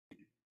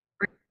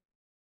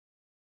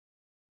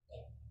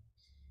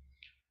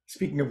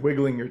Speaking of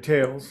wiggling your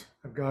tails,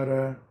 I've got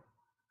a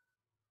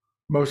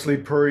mostly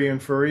purry and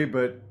furry,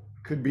 but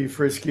could be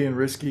frisky and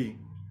risky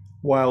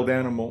wild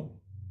animal.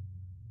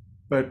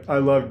 But I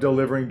love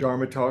delivering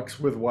Dharma talks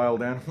with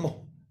wild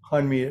animal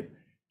on me. It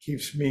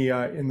keeps me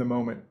in the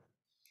moment.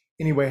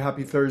 Anyway,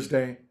 happy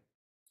Thursday.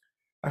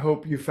 I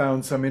hope you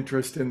found some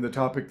interest in the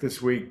topic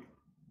this week.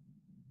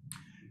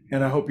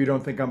 And I hope you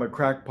don't think I'm a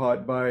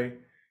crackpot by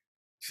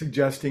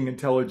suggesting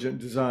intelligent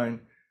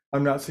design.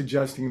 I'm not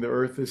suggesting the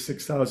Earth is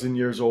 6,000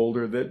 years old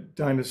or that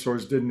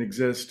dinosaurs didn't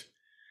exist.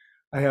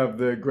 I have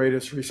the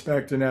greatest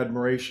respect and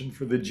admiration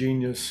for the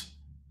genius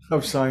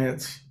of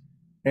science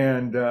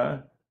and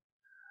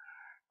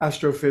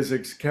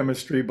astrophysics,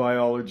 chemistry,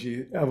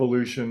 biology,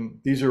 evolution.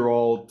 These are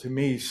all, to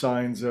me,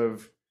 signs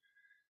of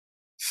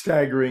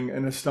staggering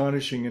and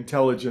astonishing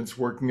intelligence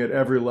working at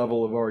every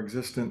level of our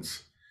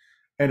existence.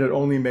 And it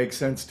only makes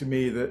sense to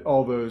me that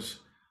all those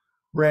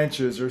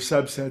branches or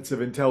subsets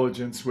of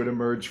intelligence would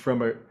emerge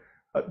from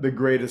the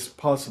greatest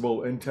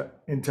possible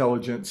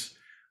intelligence,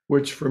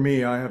 which for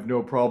me, I have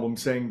no problem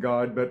saying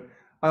God, but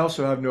I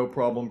also have no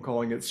problem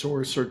calling it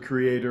source or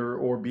creator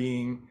or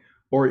being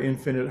or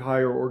infinite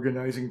higher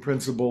organizing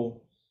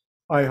principle,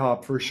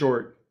 IHOP for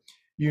short.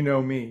 You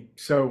know me.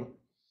 So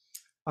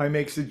I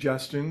make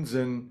suggestions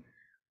and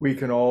we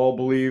can all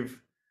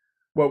believe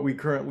what we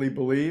currently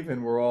believe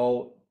and we're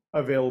all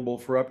available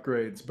for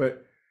upgrades.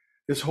 But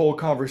this whole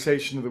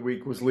conversation of the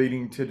week was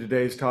leading to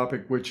today's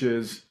topic, which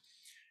is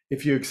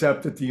if you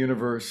accept that the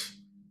universe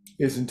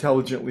is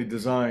intelligently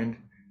designed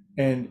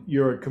and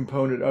you're a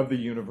component of the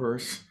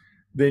universe,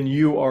 then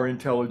you are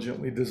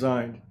intelligently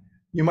designed.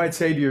 You might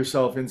say to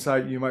yourself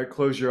inside, you might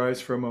close your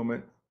eyes for a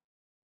moment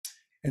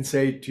and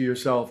say to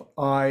yourself,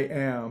 I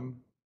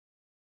am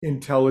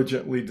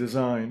intelligently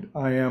designed.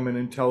 I am an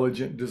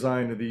intelligent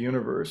design of the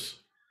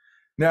universe.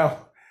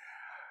 Now,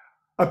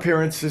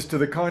 appearances to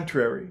the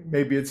contrary.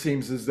 Maybe it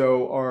seems as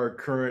though our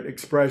current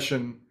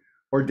expression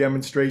or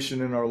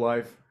demonstration in our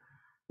life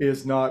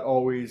is not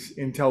always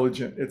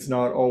intelligent. It's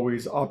not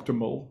always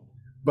optimal.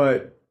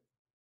 But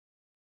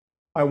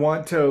I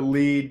want to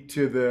lead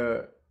to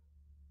the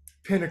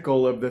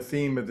pinnacle of the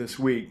theme of this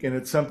week, and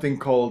it's something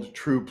called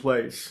true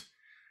place.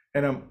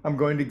 And I'm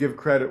going to give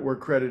credit where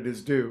credit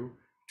is due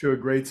to a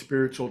great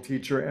spiritual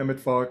teacher, Emmett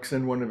Fox,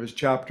 in one of his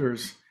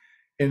chapters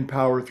in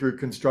Power Through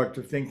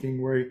Constructive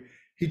Thinking, where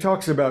he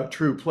talks about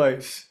true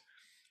place.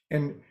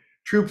 And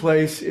true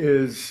place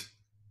is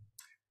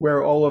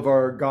where all of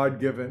our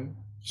God-given,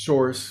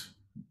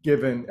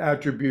 source-given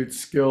attributes,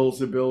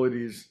 skills,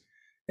 abilities,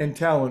 and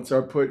talents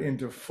are put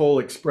into full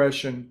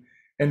expression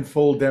and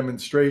full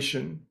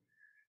demonstration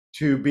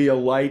to be a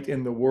light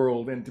in the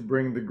world and to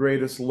bring the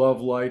greatest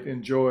love, light,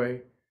 and joy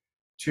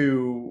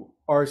to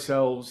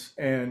ourselves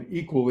and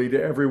equally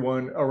to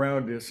everyone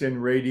around us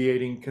in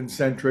radiating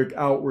concentric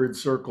outward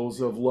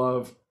circles of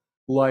love,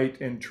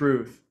 light, and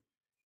truth.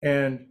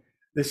 And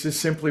this is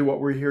simply what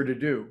we're here to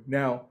do.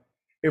 Now,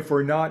 if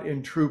we're not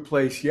in true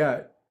place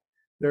yet,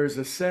 there's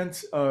a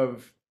sense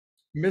of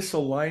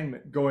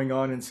misalignment going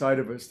on inside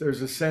of us.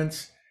 There's a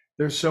sense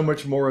there's so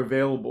much more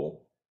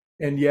available.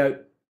 And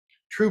yet,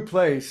 true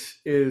place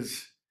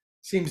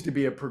seems to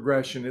be a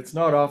progression. It's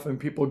not often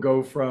people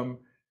go from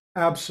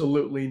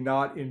absolutely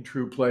not in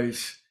true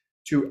place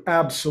to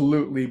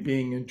absolutely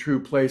being in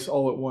true place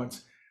all at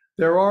once.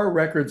 There are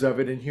records of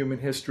it in human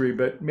history,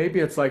 but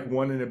maybe it's like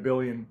 1 in a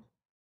billion.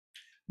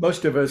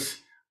 Most of us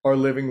are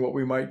living what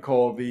we might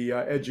call the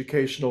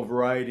educational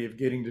variety of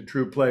getting to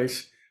true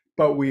place,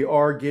 but we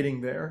are getting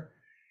there.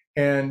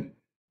 And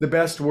the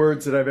best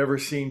words that I've ever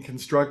seen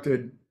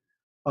constructed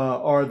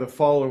are the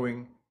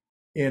following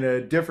in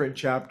a different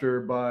chapter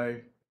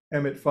by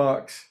Emmett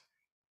Fox.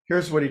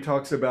 Here's what he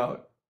talks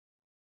about.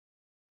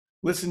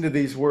 Listen to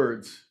these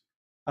words.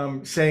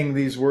 I'm saying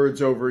these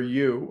words over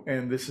you,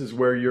 and this is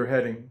where you're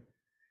heading.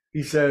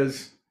 He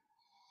says,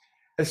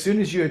 as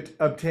soon as you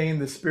obtain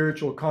the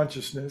spiritual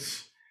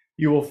consciousness,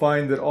 you will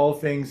find that all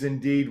things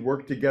indeed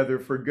work together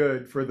for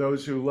good for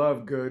those who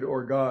love good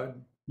or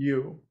God,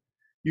 you.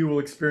 You will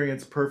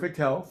experience perfect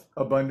health,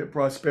 abundant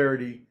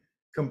prosperity,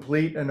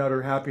 complete and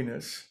utter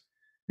happiness.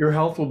 Your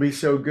health will be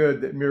so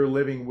good that mere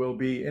living will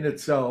be in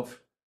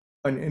itself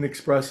an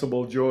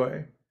inexpressible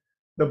joy.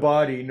 The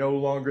body, no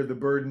longer the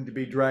burden to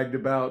be dragged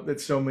about that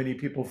so many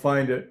people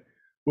find it,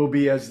 will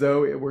be as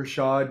though it were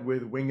shod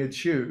with winged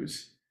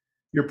shoes.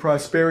 Your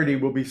prosperity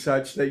will be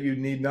such that you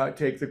need not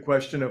take the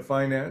question of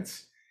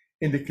finance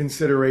into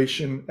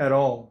consideration at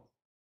all.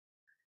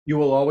 You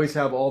will always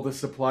have all the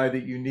supply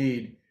that you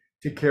need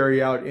to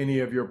carry out any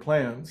of your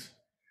plans.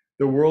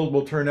 The world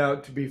will turn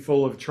out to be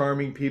full of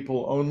charming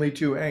people only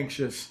too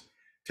anxious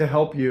to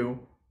help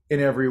you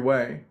in every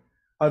way.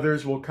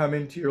 Others will come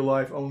into your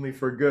life only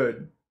for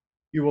good.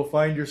 You will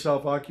find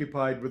yourself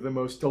occupied with the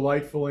most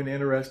delightful and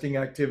interesting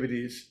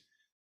activities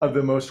of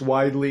the most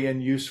widely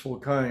and useful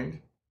kind.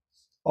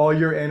 All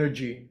your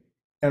energy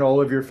and all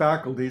of your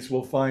faculties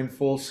will find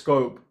full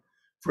scope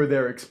for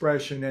their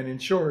expression, and in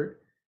short,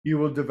 you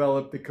will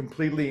develop the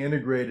completely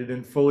integrated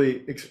and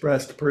fully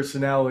expressed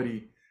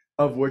personality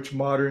of which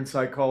modern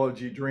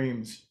psychology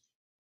dreams.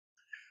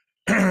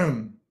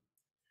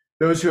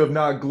 Those who have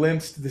not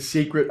glimpsed the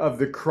secret of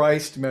the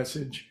Christ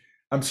message,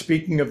 I'm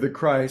speaking of the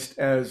Christ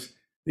as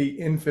the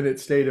infinite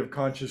state of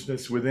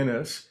consciousness within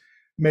us,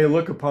 may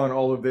look upon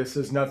all of this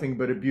as nothing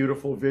but a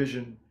beautiful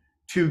vision,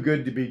 too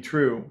good to be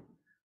true.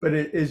 But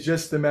it is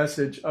just the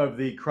message of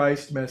the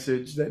Christ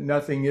message that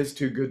nothing is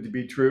too good to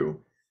be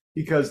true,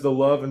 because the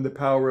love and the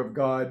power of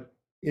God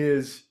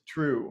is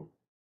true.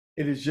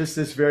 It is just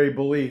this very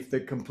belief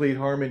that complete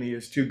harmony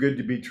is too good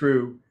to be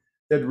true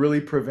that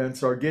really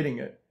prevents our getting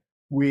it.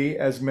 We,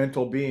 as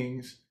mental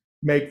beings,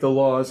 make the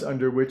laws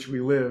under which we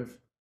live,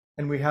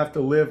 and we have to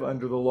live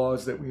under the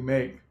laws that we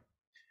make.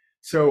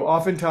 So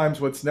oftentimes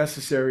what's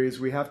necessary is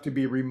we have to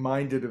be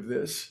reminded of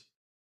this.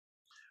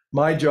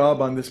 My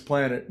job on this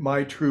planet,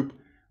 my true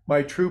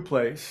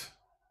place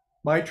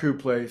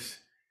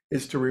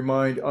is to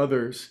remind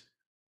others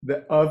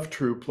of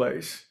true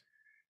place.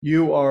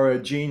 You are a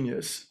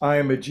genius. I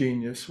am a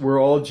genius.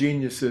 We're all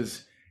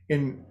geniuses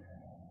in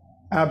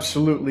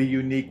absolutely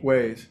unique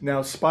ways.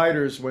 Now,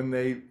 spiders, when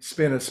they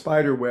spin a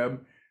spider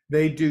web,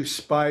 they do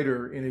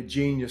spider in a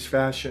genius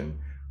fashion.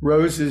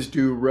 Roses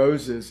do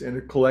roses in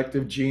a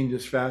collective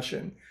genius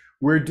fashion.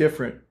 We're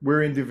different.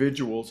 We're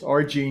individuals.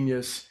 Our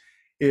genius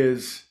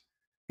is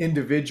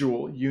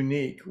individual,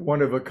 unique,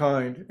 one of a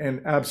kind,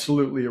 and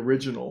absolutely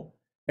original.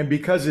 And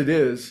because it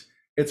is,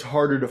 it's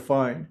harder to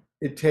find.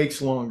 It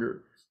takes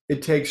longer.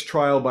 It takes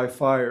trial by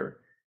fire.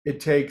 It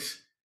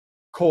takes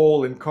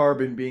coal and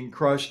carbon being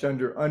crushed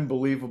under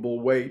unbelievable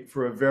weight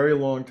for a very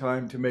long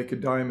time to make a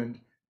diamond.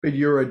 But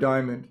you're a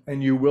diamond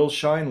and you will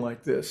shine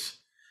like this.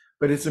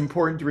 But it's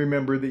important to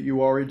remember that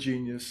you are a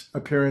genius.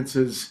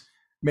 Appearances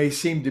may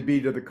seem to be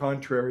to the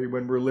contrary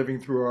when we're living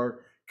through our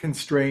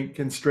constraint,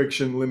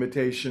 constriction,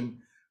 limitation.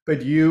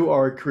 But you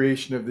are a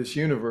creation of this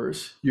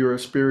universe. You're a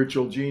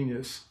spiritual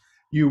genius.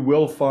 You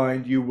will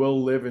find, you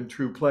will live in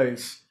true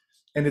place.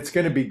 And it's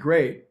going to be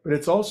great. But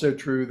it's also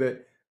true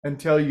that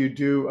until you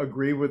do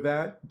agree with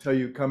that, until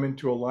you come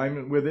into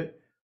alignment with it,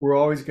 we're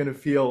always going to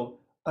feel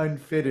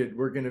unfitted.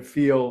 We're going to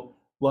feel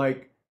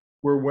like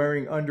we're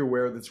wearing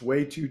underwear that's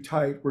way too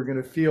tight. We're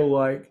going to feel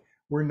like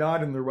we're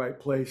not in the right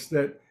place,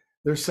 that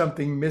there's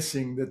something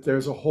missing, that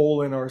there's a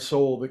hole in our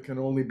soul that can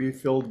only be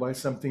filled by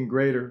something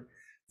greater.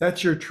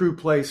 That's your true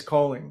place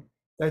calling.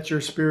 That's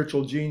your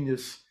spiritual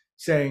genius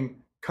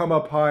saying, come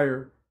up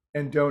higher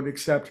and don't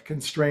accept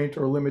constraint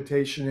or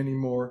limitation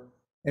anymore.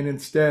 And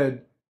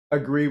instead,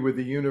 agree with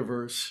the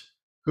universe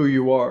who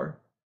you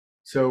are.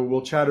 So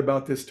we'll chat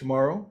about this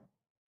tomorrow.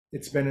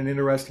 It's been an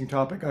interesting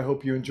topic. I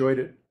hope you enjoyed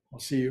it. I'll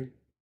see you.